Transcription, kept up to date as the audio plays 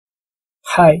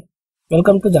Hi,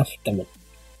 welcome to jobsfittamil.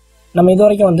 நம்ம இது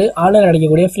வரைக்கும் ஆன்லைனில்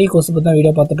கிடைக்கக்கூடிய ஃப்ரீ கோர்ஸ் பற்றி தான்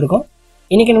வீடியோ பார்த்துட்டு இருக்கோம்.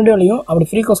 இன்றைக்கி வீடியோலையும் அப்படி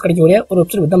ஃப்ரீ கோர்ஸ் கிடைக்கக்கூடிய ஒரு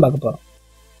வெப்சைட் பற்றி தான் பார்க்க போகிறோம்.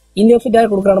 இந்த வெப்சைட் யார்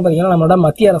கொடுக்குறான்னு பார்த்தீங்கன்னா நம்மளோட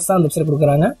மத்திய அரசு தான் அந்த வெப்சைட்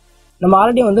கொடுக்குறாங்க. நம்ம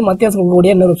ஆல்ரெடி மத்திய அரசு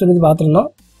கொடுக்கக்கூடிய இன்னொரு வெப்சைட் பற்றி பார்த்துருந்தோம்.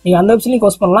 நீங்கள் அந்த வெப்சைட்லையும்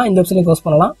கோர்ஸ் பண்ணலாம், இந்த வெப்சைட்லையும் கோர்ஸ்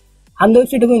பண்ணலாம். அந்த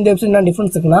வெப்சைட்டுக்கும் இந்த வெப்சைட் என்ன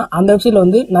டிஃப்ரென்ஸ் இருக்குன்னா, அந்த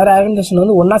வெப்சைட்டில் நிறைய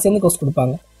ஆர்கனைசேஷன் ஒன்றா சேர்ந்து கோர்ஸ்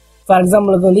கொடுப்பாங்க. ஃபார்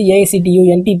எக்ஸாம்பிளுக்கு AICTU,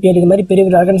 NTPL இது மாதிரி பெரிய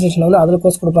பெரிய ஆர்கனைசேஷன் அதில்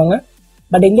கோர்ஸ் கொடுப்பாங்க.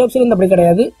 பட் இந்த வெப்சைட் அப்படி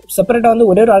கிடையாது. செப்பரேட்டாக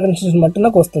ஒரே ஒரு ஆர்கனைசேஷன்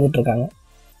மட்டும்தான் கோர்ஸ் தந்துட்டு இருக்காங்க.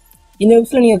 இந்த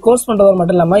வெப்சைட்ல நீங்கள் கோர்ஸ் பண்ணுறது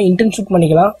மட்டும் இல்லாமல் இன்டர்ன்ஷிப்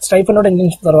பண்ணிக்கலாம், ஸ்டைஃபனோட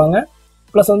இன்டர்ன்ஷிப் தருவாங்க,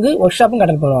 ப்ளஸ் ஒர்க் ஷாப்பும்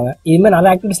கண்டக்ட் பண்ணுவாங்க. இதுமாதிரி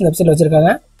நிறைய ஆக்டிவிட்டிஸ் இந்த வெப்சைட்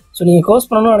வச்சிருக்காங்க. ஸோ நீங்கள் கோர்ஸ்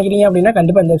பண்ணணும்னு நினைக்கிறீங்க அப்படின்னா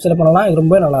கண்டிப்பாக இந்த வெப்சைட் பண்ணலாம். இது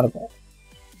ரொம்ப நல்லாயிருக்கும்.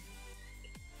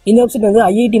 இந்த வெப்சைட்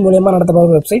IIT மூலியமாக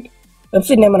நடத்தப்படுற வெப்சைட்.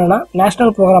 வெப்சைட் நேம் என்னன்னா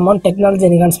national program on technology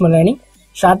enhancement learning,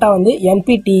 ஷார்ட்டாக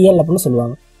NPTEL அப்படின்னு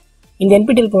சொல்லுவாங்க. இந்த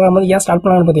NPTEL ப்ரோக்ராம் ஏன் ஸ்டார்ட்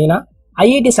பண்ணாங்கன்னு பார்த்தீங்கன்னா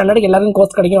IIT ஸ்டாண்டர்டுக்கு எல்லாருக்கும்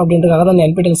கோர்ஸ் கிடைக்கும் அப்படின்றதுக்காக தான் இந்த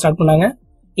NPTEL ஸ்டார்ட் பண்ணாங்க.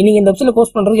 இன்னைக்கு இந்த வெப்சைட்ல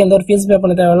கோர்ஸ் பண்ணுறதுக்கு எந்த ஒரு ஃபீஸ் பே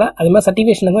பண்ண தேவையில்ல. அதே மாதிரி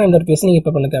சர்டிஃபிகேஷனுக்கும் எந்த ஒரு ஃபீஸ் நீங்கள்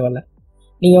பே பண்ண தேவையில்ல.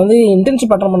 நீங்கள்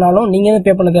இன்டர்ன்ஷிப் அட்டன் பண்ணாலும் நீங்கள்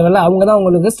பே பண்ண தேவையில்ல. அவங்க தான்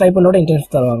உங்களுக்கு ஸ்டைபண்டோட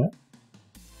இன்டர்ன்ஷிப் தருவாங்க.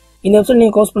 இந்த வெப்சைட்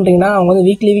நீங்கள் கோர்ஸ் பண்ணுறீங்கன்னா அவங்க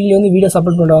வீக்லி வீடியோஸ்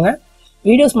அப்லோட் பண்ணுவாங்க.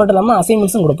 வீடியோஸ் மட்டும் இல்லாமல்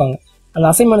அசைன்மெண்ட்ஸும் கொடுப்பாங்க. அந்த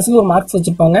அசைன்மெண்ட்ஸுக்கு ஒரு மார்க்ஸ்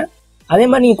வச்சிருப்பாங்க. அதே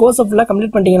மாதிரி நீங்கள் கோர்ஸ் ஃபுல்லாக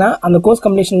கம்ப்ளீட் பண்ணிட்டீங்கன்னா அந்த கோர்ஸ்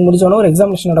கம்ப்ளீஷன் முடிச்சோன்னா ஒரு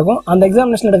எக்ஸாமினேஷன் நடக்கும். அந்த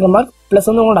எக்ஸாமினேஷன் எடுக்கிற மார்க் ப்ளஸ்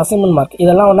உங்களோட அசைன்மெண்ட் மார்க்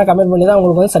இதெல்லாம் ஒன்றா கம்பேர் பண்ணி தான்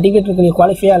உங்களுக்கு சர்டிஃபிகேட் நீங்கள்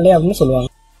குவாலிஃபையா இல்லையா அப்படின்னு சொல்லுவாங்க.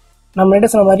 நம்ம நேற்று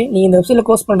சொன்ன மாதிரி நீங்கள் இந்த வெப்சைட்டில்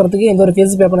கோர்ஸ் பண்ணுறதுக்கு எந்த ஒரு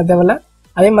ஃபீஸும் பே பண்ண தேவையில்ல.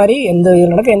 அதே மாதிரி எந்த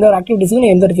ஒரு ஆக்டிவிட்டீஸுக்கும்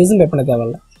எந்த ஒரு ஃபீஸும் பே பண்ண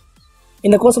தேவையில்ல.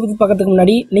 இந்த கோர்ஸை பற்றி பார்க்கறதுக்கு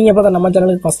முன்னாடி நீங்கள் இப்போ நம்ம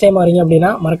சேனலுக்கு ஃபஸ்ட் டைம் வரீங்க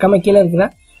அப்படின்னா மறக்காமல் கீழே இருக்கிற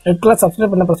ரெட் கலர்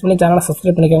சப்ஸ்கிரைப் பண்ண ப்ரெஸ் பண்ணி சேனலை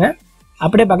சப்ஸ்கிரைப் பண்ணிக்கோங்க.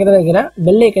 அப்படியே பக்கத்தில் இருக்கிற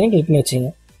பெல் ஐக்கனையும் கிளிக் பண்ணி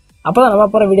வச்சுங்க. அப்போ தான் நம்ம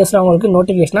போகிற வீடியோஸ்லாம் உங்களுக்கு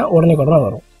நோட்டிஃபிகேஷனாக உடனே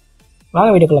வரும்.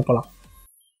 வாங்க வீடியோக்குள்ளே போகலாம்.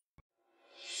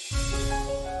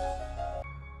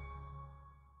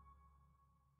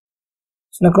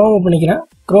 நான் க்ரோம் ஓப்பன் பண்ணிக்கிறேன்.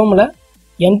 க்ரோமில்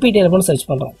NPTEL போட்டு சர்ச்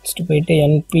பண்ணுறேன். ஃபஸ்ட்டு போயிட்டு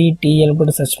NPTEL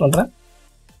போட்டு சர்ச் பண்ணுறேன்.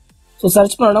 ஸோ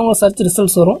சர்ச் பண்ணோன்னா உங்களுக்கு சர்ச்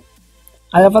ரிசல்ட்ஸ் வரும்.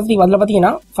 அதில்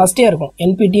பார்த்தீங்கன்னா ஃபஸ்ட்டே இருக்கும்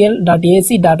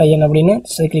NPTEL.ac.in அப்படின்னு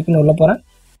கிளிக் பண்ணி உள்ளே போகிறேன்.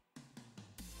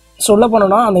 ஸோ உள்ளே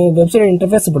போனோன்னா அந்த வெப்சைட்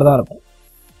இன்டர்ஃபேஸ் இப்படி தான் இருக்கும்.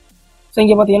 ஸோ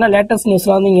இங்கே பார்த்தீங்கன்னா லேட்டஸ்ட்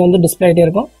நியூஸ்லாம் இங்கே டிஸ்பிளே ஆகிட்டே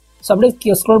இருக்கும். ஸோ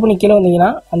அப்படியே ஸ்க்ரோல் பண்ணி கீழே வந்தீங்கன்னா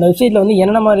அந்த வெப்சைட்டில்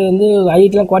என்னென்ன மாதிரி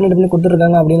IITலாம் கோஆர்டினேட் பண்ணி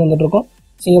கொடுத்துருக்காங்க அப்படின்னு வந்துட்டுருக்கும்.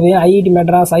 ஸோ இங்கே பார்த்தீங்கன்னா IIT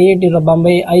Madras, IIT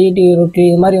Bombay, IIT Roorkee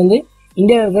இது மாதிரி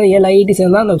இந்தியாவில் இருக்கிற 7 IIT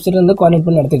சேர்ந்து தான் அந்த வெப்சைட் கோஆர்டினேட்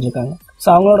பண்ணி நடத்திட்டு இருக்காங்க. ஸோ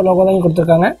அவங்களோட லோகோ தான் இங்கே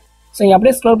கொடுத்துருக்காங்க. ஸோ இங்கே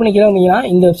அப்படியே ஸ்க்ரோல் பண்ணி கீழே வந்தீங்கன்னா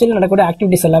இந்த வெப்சைட்டில் நடக்கக்கூடிய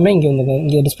ஆக்டிவிட்டிஸ் எல்லாமே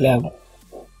இங்கே டிஸ்பிளே ஆகும்.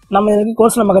 நம்ம இதுக்கு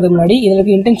கோர்ஸில் பார்க்கறதுக்கு முன்னாடி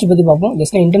இதில் இன்டர்ன்ஷிப் பற்றி பார்ப்போம்.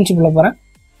 ஜஸ்ட் நான் இன்டர்ன்ஷிப்பில் போகிறேன்.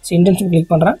 ஸோ இன்டர்ன்ஷிப் கிளிக்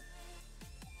பண்ணுறேன்.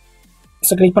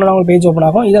 ஸோ கிளிக் பண்ணால் உங்களுக்கு பேஜ் ஓப்பன்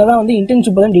ஆகும். இதில் தான்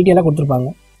இன்டர்ன்ஷிப் தான் டீட்டெயிலாக கொடுத்துருப்பாங்க.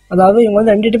 அதாவது இவங்க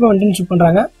 2 டைப்பாக இன்டர்ன்ஷிப்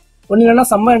பண்ணுறாங்க. ஒன்று என்னன்னா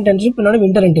சம்மர் இன்டர்ன்ஷிப், இன்னொன்று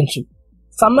வின்டர் இன்டர்ன்ஷிப்.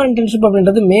 சம்மர் இன்டர்ன்ஷிப்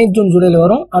அப்படின்றது மே, ஜூன், ஜூலையில்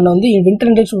வரும். அண்ட் வின்டர்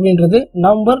இன்டர்ன்ஷிப் அப்படின்றது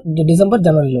நவம்பர், டிசம்பர்,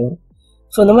 ஜனவரியில் வரும்.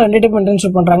 ஸோ இந்த மாதிரி 2 டைப்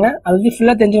இன்டர்ன்ஷிப் பண்ணுறாங்க. அது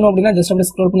ஃபுல்லாக தெரிஞ்சுக்கணும் அப்படின்னா ஜஸ்ட் அப்படியே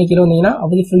ஸ்க்ரோல் பண்ணி கீழே வந்தீங்கன்னா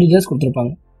அப்படி ஃபுல் டீடைல்ஸ்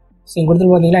கொடுத்துருப்பாங்க. ஸோ இங்கே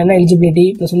கொடுத்துட்டு பார்த்தீங்கன்னா என்ன எலிஜிபிலிட்டி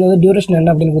ப்ளஸ் டியூரேஷன்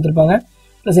என்ன அப்படின்னு கொடுத்துருப்பாங்க.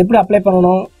 ப்ளஸ் எப்படி அப்ளை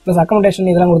பண்ணணும், ப்ளஸ்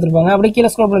அக்கமடேஷன் இதெல்லாம் கொடுத்துருப்பாங்க. அப்படியே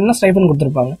கீழே ஸ்க்ரோல் பண்ணிங்கன்னா ஸ்டைபண்ட்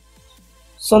கொடுத்துருப்பாங்க.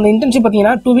 ஸோ அந்த இன்டர்ன்ஷிப்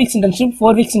பார்த்தீங்கன்னா 2 weeks internship,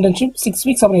 4 weeks internship, 6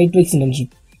 weeks அப்புறம் 8 வீக்ஸ்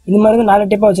இன்டர்ன்ஷிப். இந்த மாதிரி 4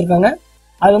 டைப்பாக வச்சிருக்காங்க.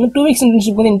 அது 2 வீக்ஸ்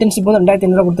இன்டர்ன்ஷிப் இன்டர்ன்ஷிப்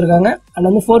 2500 கொடுத்துருக்காங்க. அண்ட்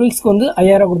 4 வீக்ஸ்க்கு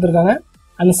 5000 கொடுத்துருக்காங்க.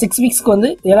 அண்ட் 6 வீக்ஸ்க்கு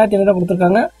 7500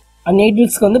 கொடுத்துருக்காங்க. அண்ட் 8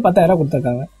 வீக்ஸ்க்கு 10000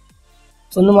 கொடுத்துருக்காங்க.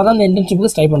 ஸோ இந்த மாதிரி தான் இந்த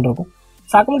இன்டர்ன்ஷிப்புக்கு ஸ்டைபண்ட் இருக்கும்.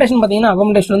 ஸோ அக்கமடேஷன் பார்த்தீங்கன்னா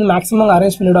அக்கமடேஷன் மேக்ஸிமம்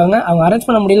அரேஞ்ச் பண்ணிவிடுவாங்க. அவங்க அரேஞ்ச்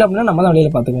பண்ண முடியல அப்படின்னா நம்ம தான்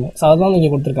வெளியில் பார்த்துக்கணும். ஸோ அதுதான்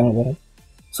இங்கே கொடுத்துருக்காங்க பாருங்க.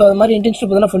 ஸோ அது மாதிரி இன்டர்ன்ஷிப்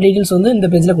பார்த்தீங்கன்னா ஃபுல் டீட்டெயில்ஸ் இந்த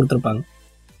பேஜில் கொடுத்துருப்பாங்க.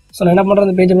 ஸோ நான் என்ன பண்ணுறேன்,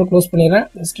 இந்த பேஜ் க்ளோஸ் பண்ணிடுறேன்.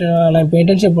 ஜஸ்ட் நான் இப்போ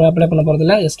இன்டர்ன்ஷிப் அப்ளை பண்ண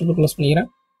போகிறதில்ல, ஜஸ்ட் இப்போ க்ளோஸ் பண்ணிக்கிறேன்.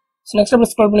 ஸோ நெக்ஸ்ட் அப்படி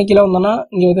ஸ்க்ரோல் பண்ணி கீழே வந்தோம்னா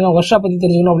இங்கே பார்த்தீங்கன்னா ஒர்க் ஷாப் பற்றி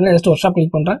தெரிஞ்சுக்கணும் அப்படின்னா ஜஸ்ட் ஒர்க் ஷாப்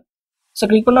கிளிக் பண்ணுறேன். ஸோ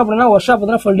கிளிக் பண்ணோம் அப்படின்னா ஒர்க் ஷாப்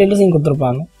பார்த்தீங்கன்னா ஃபுல் டீட்டெயில்ஸ் இங்கே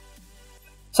கொடுத்துருப்பாங்க.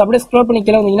 ஸோ அப்படியே ஸ்க்ரோல் பண்ணி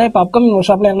கீழே வந்தீங்கன்னா இப்போ அப்கமிங் ஒர்க்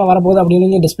ஷாப்பில் என்ன வரப்போகுது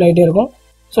அப்படின்னு டிஸ்பிளே ஆகிட்டே இருக்கும்.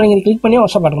 ஸோ நீங்கள் கிளிக் பண்ணி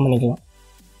ஒர்க் ஷாப் அட்டன் பண்ணிக்கலாம்.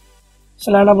 ஸோ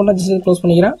நான் என்ன பண்ணுறேன், ஜஸ்ட் க்ளோஸ்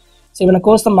பண்ணிக்கிறேன். ஸோ இப்போ நான்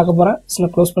கோர்ஸ் தான் பார்க்க போகிறேன். ஸோ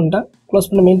நான் க்ளோஸ் பண்ணிட்டேன். க்ளோஸ்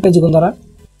பண்ணி மெயின் பேஜுக்கு வந்துடுறேன்.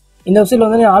 இந்த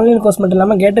வெப்சைட்டில் ஆன்லைன் கோர்ஸ் மட்டும்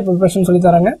இல்லாமல் கேட்டு ப்ரிப்பரேஷன் சொல்லி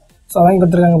தராங்க. ஸோ அதான்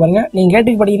கொடுத்துருக்காங்க பாருங்கள். நீங்கள்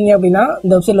கேட்டுக்கு படிக்கிறீங்க அப்படின்னா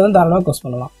இந்த வெப்சைட்டில் தாராளமாக கோர்ஸ்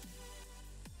பண்ணலாம்.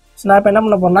 ஸோ நான் இப்போ என்ன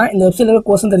பண்ண போகிறேன்னா இந்த வெப்சைட்டில்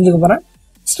கோர்ஸும் தெரிஞ்சுக்க போகிறேன்.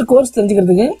 ஜஸ்ட் கோர்ஸ்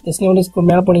தெரிஞ்சுக்கிறதுக்கு ஜஸ்ட்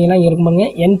மேலே போனீங்கன்னா இங்கே இருக்கும் பாருங்க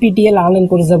NPTEL ஆன்லைன்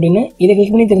கோர்ஸ் அப்படின்னு இதை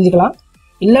கிளிக் பண்ணி தெரிஞ்சுக்கலாம்.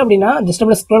 இல்லை அப்படின்னா ஜஸ்ட்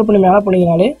அப்படியே ஸ்க்ரோல் பண்ணி மேலே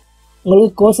போனீங்கனாலே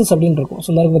உங்களுக்கு கோர்சஸ் அப்படின்னு இருக்கும். ஸோ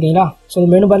இந்த பார்த்தீங்களா, ஸோ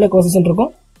மெனு பார்லேயே கோர்சஸ்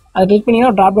இருக்கும். அதை கிளிக்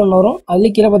பண்ணிங்கன்னா ட்ராப் டவுன் வரும்.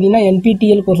 அதில் கீழே பார்த்தீங்கன்னா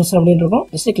NPTEL கோர்சஸ் அப்படின்னு இருக்கும்.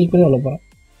 ஜஸ்ட் கிளிக் பண்ணி உள்ள போகிறேன்.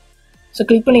 ஸோ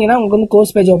கிளிக் பண்ணிங்கன்னா உங்களுக்கு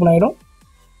கோர்ஸ் பேஜ் ஓப்பன் ஆகிடும்.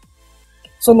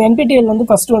 ஸோ இந்த NPTEL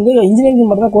ஃபஸ்ட்டு இன்ஜினியரிங்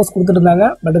மட்டும் தான் கோர்ஸ் கொடுத்துருந்தாங்க.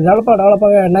 பட்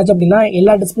டெவலப்பாக என்னாச்சு அப்படின்னா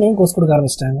எல்லா டிஸ்பிளையும் கோர்ஸ் கொடுக்க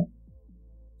ஆரம்பிச்சிட்டாங்க.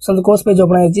 ஸோ அந்த கோர்ஸ் பேஜ்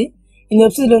ஓப்பன் ஆகிடுச்சு. இந்த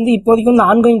வெப்சைட்டில் இப்போதைக்கு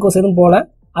ஆன்கோயிங் கோர்ஸ் எதுவும் போகல.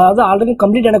 அதாவது ஆல்ரெடி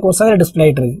கம்ப்ளீட்டான கோர்ஸ் தான் டிஸ்பிளே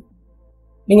ஆகிட்டு இருக்கு.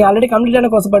 நீங்கள் ஆல்ரெடி கம்ப்ளீட்டான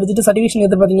கோர்ஸ் படிச்சுட்டு சர்டிஃபிகேஷன்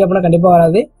எதிர்பார்த்தீங்க அப்படின்னா கண்டிப்பாக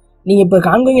வராது. நீங்கள் இப்போ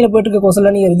ஆன்கோயிங்கில் போயிட்டு இருக்க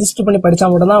கோர்ஸில் நீங்கள் ரெஜிஸ்டர் பண்ணி படித்தா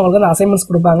மட்டும் தான் உங்களுக்கு அசைன்மெண்ட்ஸ்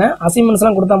கொடுப்பாங்க.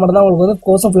 அசைன்மெண்ட்ஸ்லாம் கொடுத்தா மட்டும் தான் உங்களுக்கு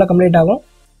கோர்ஸும் ஃபுல்லாக கம்ப்ளீட் ஆகும்.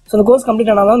 ஸோ அந்த கோர்ஸ் கம்ப்ளீட்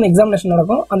ஆனால் தான் அந்த எக்ஸாமினேஷன்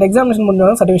நடக்கும். அந்த எக்ஸாமினேஷன்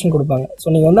முடிஞ்சாலும் சர்டிஃபிகேஷன் கொடுப்பாங்க. ஸோ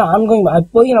நீங்கள் வந்து ஆன்கோயிங்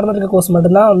இப்போதைக்கு நடந்துருக்க கோர்ஸ்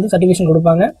மட்டும்தான் வந்து சர்டிஃபிகேஷன்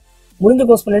கொடுப்பாங்க. முடிஞ்ச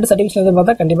கோர்ஸ் பண்ணிட்டு சர்டிஃபிகேஷன்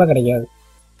எதிர்பார்த்தா கண்டிப்பாக கிடைக்காது.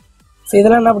 ஸோ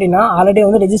இதெல்லாம் என்ன அப்படின்னா ஆல்ரெடி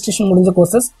வந்து ரெஜிஸ்ட்ரேஷன் முடிஞ்ச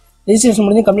கோர்சஸ், ரெஜிஸ்ட்ரேஷன்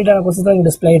முடிஞ்சு கம்ப்ளீட் ஆன கோர்சஸ் தான் இங்கே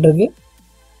டிஸ்பிளே ஆகிட்டு இருக்கு.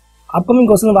 அப்கமிங்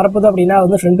கோர்ஸ் வரப்போது அப்படின்னா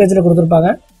வந்து ஃப்ரண்ட் பேஜில் கொடுத்துருப்பாங்க.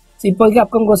 ஸோ இப்போதைக்கு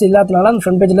அப்கமிங் கோர்ஸ் இல்லாதனால அந்த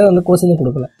ஃப்ரண்ட் பேஜில் வந்து கோர்ஸ் வந்து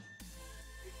கொடுக்கல.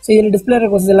 ஸோ இதில் டிஸ்பிளே ஆகிற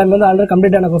கோர்சஸ் எல்லாமே வந்து ஆல்ரெடி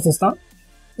கம்ப்ளீட் ஆன கோர்சஸ் தான்.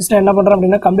 ஜஸ்ட் என்ன பண்ணுறேன்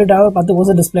அப்படின்னா கம்ப்ளீட் ஆக 10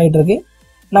 கோர்ஸ் டிஸ்பிளே ஆகிட்டு இருக்கு.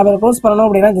 நான் வேறு கோர்ஸ் பண்ணணும்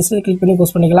அப்படின்னா ஜஸ்ட் கிளிக் பண்ணி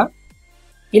கோர்ஸ் பண்ணிக்கலாம்.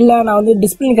 இல்லை நான் வந்து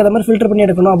டிஸ்பிளினுக்கு அதை மாதிரி ஃபில்டர் பண்ணி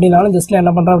எடுக்கணும் அப்படின்னாலும் ஜஸ்ட்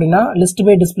என்ன பண்ணுறேன் அப்படின்னா லிஸ்ட்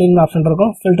பை டிஸ்பிளின் ஆப்ஷன்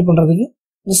இருக்கும் ஃபில்டர் பண்ணுறதுக்கு.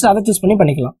 ஜஸ்ட் அதை சூஸ் பண்ணி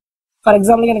பண்ணிக்கலாம். ஃபார்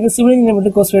எக்ஸாம்பிளுக்கு எனக்கு சிவில்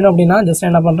இன்ஜினியரிங் கோர்ஸ் வேணும் அப்படின்னா ஜஸ்ட்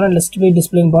என்ன பண்ணுறேன் லிஸ்ட் பை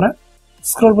டிஸ்பிளின் போகிறேன்,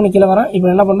 ஸ்க்ரோல் பண்ணி கீழே வரேன். இப்போ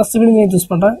என்ன பண்ணுறேன் சிவில் இன்ஜினியரிங் சூஸ்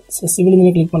பண்ணுறேன். ஸோ சிவில்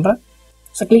இன்ஜினியரிங் கிளிக் பண்ணுறேன்.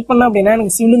 ஸோ கிளிக் பண்ணேன் அப்படின்னா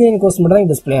எனக்கு சிவில் இன்ஜினியரிங் கோர்ஸ் மட்டும்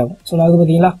தான் டிஸ்பிளே ஆகும். ஸோ அது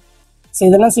பார்த்தீங்களா. ஸோ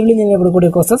இதெல்லாம் சிவில் இன்ஜினியரிங்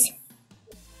கொடுக்கக்கூடிய கோர்சஸ்.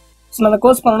 ஸோ நான் அந்த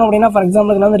கோர்ஸ் பண்ணணும் அப்படின்னா ஃபார்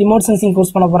எக்ஸாம்பிளுக்கு நான் வந்து ரிமோட் சென்சிங்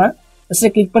கோர்ஸ் பண்ண போகிறேன். ஜஸ்ட்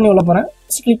கிளிக் பண்ணி உள்ள போகிறேன்.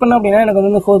 கிளிக் பண்ண அப்படின்னா எனக்கு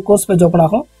வந்து கோர்ஸ் பேஜ் ஓப்பன்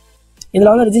ஆகும். இதில்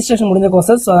வந்து ரெஜிஸ்ட்ரேஷன் முடிஞ்ச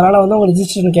கோர்சஸ். ஸோ அதனால் வந்து உங்களுக்கு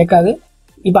ரெஜிஸ்ட்ரேஷன் கேட்காது.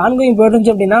 இப்போ ஆன்கோயிங்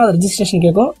போயிட்டு அப்படின்னா அது ரெஜிஸ்ட்ரேஷன்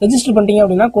கேட்கும். ரெஜிஸ்டர் பண்ணிட்டீங்க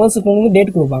அப்படின்னா கோர்ஸுக்கு வந்து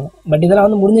டேட் கொடுப்பாங்க. பட் இதெல்லாம்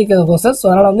வந்து முடிஞ்சிருக்கிற கோர்சஸ். ஸோ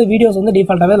அதனால் வந்து வீடியோஸ் வந்து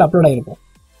டிஃபால்ட்டாகவே அதில் அப்லோட் ஆகிருக்கும்.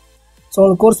 ஸோ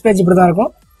உங்களுக்கு கோர்ஸ் பேஜ் இப்படி தான்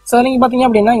இருக்கும். ஸோ நீங்கள் பார்த்தீங்க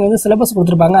அப்படின்னா இங்கே வந்து சிலபஸ்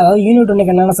கொடுத்துருப்பாங்க. அதாவது யூனிட்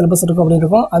 1 என்னென்ன சிலபஸ் இருக்கும் அப்படின்னு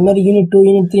இருக்கும். அதுமாதிரி யூனிட் 2,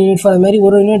 யூனிட் 3, யூனிட் 4 அது மாதிரி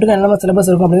ஒரு யூனிட்டுக்கு என்னென்ன சிலபஸ்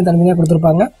இருக்கும் அப்படின்னு தனியாக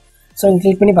கொடுத்துருப்பாங்க. ஸோ நீங்கள்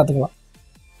கிளிக் பண்ணி பார்த்துக்கலாம்.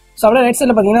 ஸோ அப்படியே ரைட்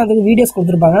சைடில் பார்த்தீங்கன்னா அதுக்கு வீடியோஸ்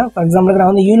கொடுத்துருப்பாங்க. ஃபார் எக்ஸாம்பிளுக்கு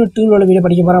நான் வந்து யூனிட் 2 உள்ள வீடியோ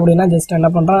படிக்க போகிறேன் அப்படின்னா ஜஸ்ட் என்ன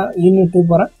பண்ணுறேன் யூனிட் 2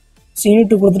 போகிறேன். ஸோ யூனிட்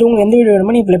 2 கொடுத்துட்டு உங்களுக்கு எந்த வீடியோ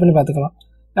வேணுமோ நீங்கள் ப்ளே பண்ணி பார்த்துக்கலாம்.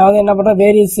 நான் வந்து என்ன பண்ணுறேன்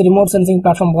வேரியஸ் ரிமோட் சென்சிங்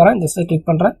பிளாட்ஃபார்ம் போகிறேன். ஜஸ்ட் கிளிக்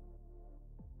பண்ணுறேன்.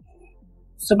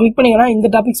 ஸோ கிளிக் பண்ணிங்கன்னா இந்த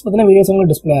டாபிக்ஸ் பார்த்தீங்கன்னா வீடியோஸ்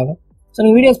உங்களுக்கு டிஸ்பிளே ஆகும். ஸோ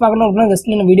நீங்கள் வீடியோஸ் பார்க்கணும் அப்படின்னா ஜஸ்ட்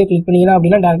நீங்கள் வீடியோ கிளிக் பண்ணிங்கன்னா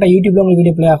அப்படின்னா டேரெக்டாக யூடியூப்ல உங்களுக்கு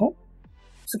வீடியோ ப்ளே ஆகும்.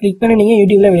 ஸோ கிளிக் பண்ணி நீங்கள்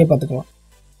யூடியூப்ல வீடியோ பார்த்துக்கலாம்.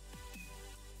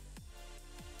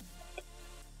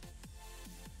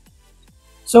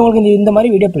 ஸோ உங்களுக்கு இந்த மாதிரி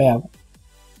வீடியோ ப்ளே ஆகும்.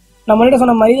 நான் முன்னாடி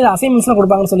சொன்ன மாதிரி இதில் அசைன்மெண்ட்ஸ்லாம்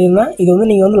கொடுப்பாங்கன்னு சொல்லியிருந்தேன். இது வந்து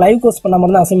நீங்கள் வந்து லைவ் கோர்ஸ் பண்ண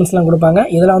மாதிரி தான் அசைன்மெண்ட்ஸ்லாம் கொடுப்பாங்க.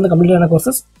 இதெல்லாம் வந்து கம்ப்ளீட்டான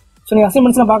கோர்சஸ். ஸோ நீங்கள்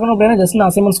அசைன்மெண்ட்ஸ்லாம் பார்க்கணும் அப்படின்னா ஜஸ்ட் நான்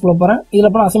அசைன்மெண்ட்ஸ் கொடுக்க போகிறேன்.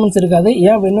 இதில் போனால் அசைன்மெண்ட்ஸ் இருக்காது.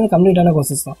 ஏன் அப்படின்னு கம்ப்ளீட்டான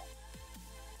கோர்சஸ் தான்.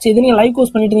 ஸோ இது நீங்கள் லைவ்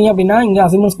கோர்ஸ் பண்ணிட்டு இருந்தீங்க அப்படின்னா இங்கே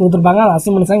அசைன்மெண்ட்ஸ் கொடுத்துருப்பாங்க. அந்த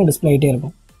அசைன்மெண்ட்ஸ் இங்கே டிஸ்பிளே ஆகிட்டே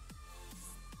இருக்கும்.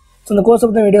 ஸோ இந்த கோர்ஸ்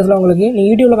பற்றி வீடியோஸ்லாம் உங்களுக்கு நீங்கள்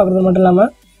யூடியூப்ல பார்க்குறது மட்டும் இல்லாமல்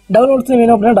டவுன்லோட்ஸ்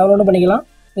வேணும் அப்படின்னா டவுன்லோட் பண்ணிக்கலாம்.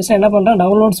 ஜஸ்ட் என்ன பண்ணுறேன்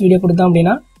டவுன்லோட்ஸ் வீடியோ கொடுத்தோம்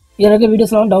அப்படின்னா இதில் இருக்க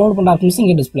வீடியோஸ்லாம் டவுன்லோட் பண்ணுற ஆப்ஷன்ஸ்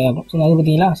இங்கே டிஸ்பிளே ஆகும். ஸோ அது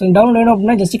பார்த்தீங்களா. ஸோ டவுன்லோட் வேணும்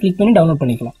அப்படின்னா ஜஸ்ட் கிளிக் பண்ணி டவுன்லோட்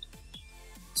பண்ணிக்கலாம்.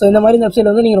 ஸோ இந்த மாதிரி இந்த வெப்சைட்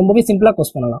வந்து நீங்கள் ரொம்பவே சிம்பிளாக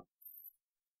கோர்ஸ் பண்ணலாம்.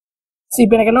 ஸோ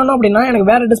இப்போ எனக்கு என்ன அப்படின்னா எனக்கு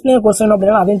வேறு டிஸ்பிளே கோர்ஸ் வேணும்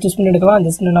அப்படின்னா அதையும் சூஸ் பண்ணி எடுக்கலாம்.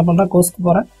 ஜஸ்ட் என்ன பண்ணுறேன் கோர்ஸ்க்கு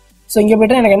போகிறேன். ஸோ இங்கே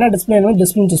போய்ட்டு எனக்கு என்ன டிஸ்பிளே வேணும்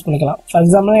டிஸ்பிளே சூஸ் பண்ணிக்கலாம். ஃபார்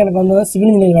எக்ஸாம்பிள் எனக்கு வந்து சிவில்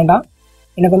இன்ஜினியரிங் வேண்டாம்,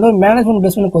 எனக்கு வந்து ஒரு மேனேஜ்மெண்ட்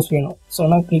பேஸ்மெண்ட் கோர்ஸ் வேணும். ஸோ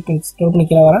நான் கிளிக் பண்ணி ஸ்டோர் பண்ணி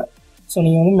கீழே வரேன். ஸோ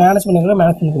நீங்கள் வந்து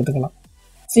மேனேஜ்மெண்ட் கொடுத்துக்கலாம்.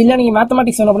 ஸோ இல்லை நீங்கள்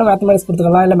மேத்தமெட்டிக்ஸ் வேணும் அப்படின்னா மேத்தமெட்டிக்ஸ்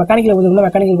கொடுத்துக்கலாம். இல்லை மெக்கானிக்கல் கொடுத்துக்கலாம்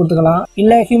மெக்கானிக்கல் கொடுத்துக்கலாம்.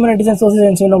 இல்லை ஹியூமனிட்டிஸ் அண்ட் சோசியல்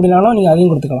சயின்ஸ் வேணும் அப்படின்னாலும் நீங்கள்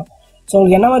அதையும் கொடுத்துக்கலாம். ஸோ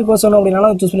உங்களுக்கு என்ன மாதிரி கோர்ஸ் வேணும்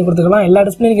அப்படின்னாலும் சூஸ் பண்ணி கொடுத்துக்கலாம். எல்லா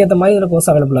டிஸ்பிளினுக்கு ஏற்ற மாதிரி இதில் கோர்ஸ்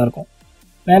அவைலபிளாக இருக்கும்.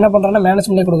 நான் என்ன பண்ணுறேன்னா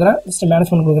மேனேஜ்மெண்ட்டே கொடுக்குறேன். ஜஸ்ட்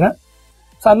மேனேஜ்மெண்ட் கொடுக்குறேன்.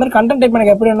 ஸோ அது மாதிரி கண்டென்ட் டைப்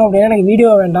எனக்கு எப்படி வேணும் அப்படின்னா எனக்கு வீடியோ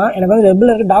வேண்டாம், எனக்கு வந்து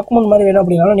வெப்பில் இருக்க டாக்குமெண்ட் மாதிரி வேணும்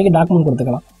அப்படின்னாலும் நீங்கள் டாக்குமெண்ட்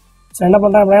கொடுத்துக்கலாம். ஸோ என்ன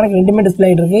பண்ணுறேன் அப்படின்னா எனக்கு ரெண்டுமே டிஸ்பிளே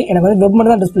ஆகிட்டு இருக்குது. எனக்கு வந்து வெப்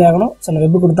மட்டும் தான் டிஸ்பிளே ஆகணும். ஸோ நான்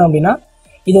வெப் கொடுத்தேன் அப்படின்னா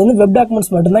இது வந்து வெப்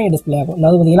டாக்குமெண்ட்ஸ் மட்டும் தான் டிஸ்பிளே ஆகும்.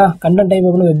 அதாவது பார்த்தீங்கன்னா கண்டென்ட் டைப்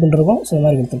அப்படின்னு வெப்னு இருக்கும். ஸோ இந்த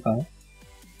மாதிரி கொடுத்துருக்காங்க.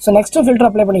 ஸோ நெக்ஸ்ட்டு ஃபில்டர்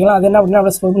அப்ளை பண்ணிக்கலாம். அது என்ன அப்படின்னா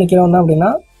அப்படியே ஸ்க்ரோல் பண்ணி கீழே வந்தோம் அப்படின்னா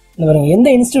இந்த பாருங்க எந்த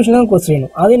இன்ஸ்டியூஷனும் கோர்ஸ்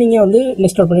வேணும் அதை நீங்கள் வந்து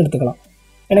லிஸ்ட் அவுட் பண்ணி எடுத்துக்கலாம்.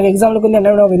 எனக்கு எக்ஸாம்பிளுக்கு வந்து என்ன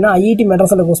வேணும் அப்படின்னா IIT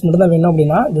Madras கோர்ஸ் மட்டும் தான் வேணும்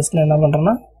அப்படின்னா ஜஸ்ட் நான் என்ன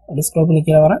பண்ணுறேன்னா அப்படி ஸ்க்ரோல் பண்ணி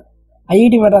கீழே வரேன்.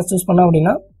 IIT Madras சூஸ் பண்ணோம்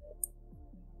அப்படின்னா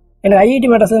எனக்கு IIT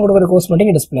Madras கொடுக்குற கோர்ஸ் மட்டும்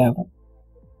இங்கே டிஸ்பிளே ஆகும்.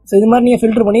 ஸோ இது மாதிரி நீங்கள்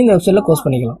ஃபில்டர் பண்ணி இந்த வெப்சைட்டில் கோர்ஸ்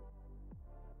பண்ணிக்கலாம்.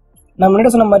 நான் முன்னாடி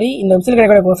சொன்ன மாதிரி இந்த வெப்சைட்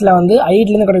கிடைக்கக்கூடிய கோர்ஸில் வந்து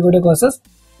IITலேருந்து கிடைக்கக்கூடிய கோர்சஸ்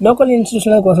லோக்கல்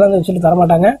இன்ஸ்டியூஷனில் கோர்ஸ்லாம் இந்த வெப்சைட்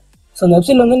தரமாட்டாங்க. ஸோ இந்த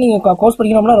வெப்சைட்டில் வந்து நீங்கள் கோர்ஸ்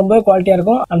படிக்கணும்னா ரொம்பவே குவாலிட்டியாக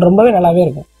இருக்கும் அண்ட் ரொம்பவே நல்லாவே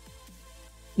இருக்கும்.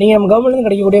 நீங்கள் நம்ம கவர்மெண்ட்லேருந்து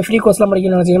கிடைக்கக்கூடிய ஃப்ரீ கோர்ஸ்லாம்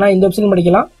படிக்கணும்னு நினச்சிங்கன்னா இந்த வெப்சைட்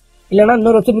படிக்கலாம். இல்லைனா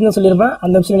இன்னொரு வெப்சைட் பற்றி சொல்லியிருப்பேன்,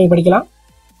 அந்த வெப்சைட் நீங்கள் படிக்கலாம்.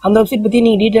 அந்த வெப்சைட் பற்றி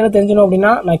நீங்கள் டீட்டெயிலாக தெரிஞ்சுக்கணும்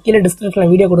அப்படின்னா நான் கீழே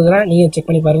டிஸ்கிரிப்ஷனில் வீடியோ கொடுக்குறேன், நீங்கள் செக்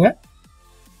பண்ணி பாருங்கள்.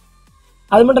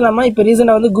 அது மட்டும் இல்லாமல் இப்போ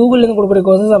ரீசெண்டாக வந்து கூகுள்லேருந்து கொடுக்கக்கூடிய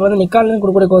கோர்சஸ் அப்புறம் வந்து நிக்கால்லேருந்து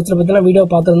கொடுக்கக்கூடிய கோர்ஸை பற்றிலாம் வீடியோ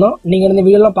பார்த்துருந்தோம். நீங்கள் இந்த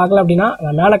வீடியோலாம் பார்க்கல அப்படின்னா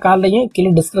நான் மேலே கார்டையும்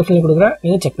கீழே டிஸ்கிரிப்ஷனில் கொடுக்குறேன்,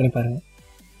 நீங்கள் செக் பண்ணி பாருங்கள்.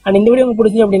 அண்ட் இந்த வீடியோ உங்களுக்கு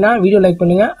பிடிச்சி அப்படின்னா வீடியோ லைக்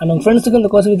பண்ணுங்கள். அண்ட் உங்கள் ஃப்ரெண்ட்ஸுக்கும்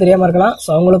இந்த கோர்ஸ் பற்றி தெரியாமல் இருக்கலாம். ஸோ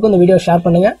அவங்களுக்கும் இந்த வீடியோ ஷேர்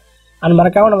பண்ணுங்கள். அண்ட்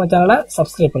மறக்காமல் நம்ம சேனலை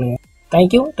சப்ஸ்கிரைப் பண்ணுங்கள்.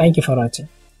 தேங்க்யூ ஃபார் வாட்சிங்.